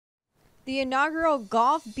The inaugural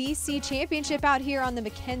GolfBC Championship out here on the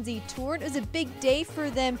Mackenzie Tour. It was a big day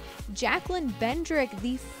for them. Jacqueline Bendrick,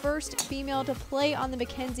 the first female to play on the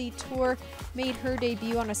Mackenzie Tour, made her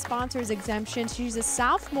debut on a sponsor's exemption. She's a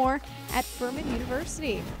sophomore at Furman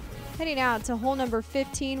University. Heading out to hole number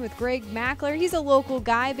 15 with Greg Mackler. He's a local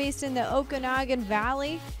guy based in the Okanagan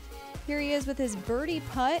Valley. Here he is with his birdie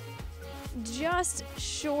putt. Just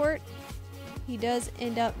short. He does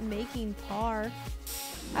end up making par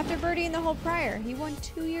after birdieing the hole prior. He won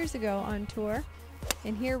 2 years ago on tour.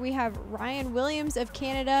 And here we have Ryan Williams of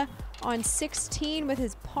Canada on 16 with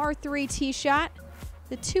his par 3 tee shot,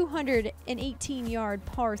 the 218-yard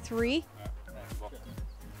par 3.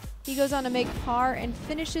 He goes on to make par and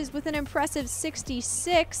finishes with an impressive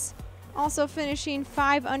 66. Also finishing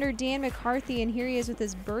 5 under Dan McCarthy, and here he is with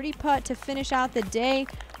his birdie putt to finish out the day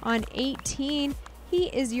on 18. He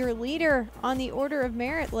is your leader on the order of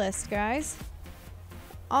merit list, guys.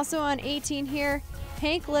 Also on 18 here,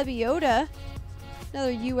 Hank Lebioda,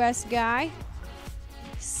 another U.S. guy,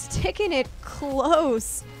 sticking it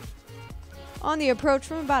close on the approach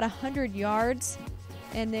from about 100 yards.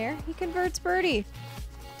 And there, he converts birdie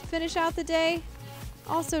to finish out the day,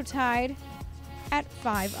 also tied at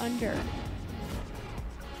 5 under.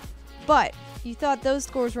 But you thought those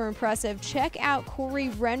scores were impressive. Check out Corey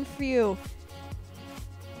Renfrew,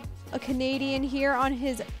 a Canadian, here on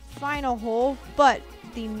his final hole, but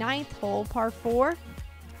the 9th hole, par 4.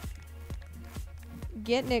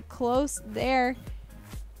 Getting it close there.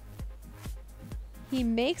 He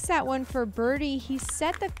makes that one for birdie. He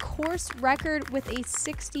set the course record with a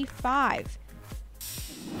 65.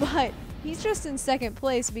 But he's just in second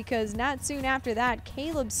place because not soon after that,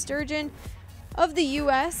 Caleb Sturgeon of the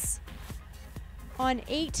U.S. on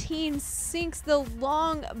 18 sinks the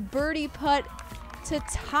long birdie putt to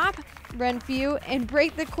top Renfrew and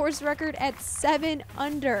break the course record at 7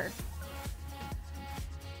 under.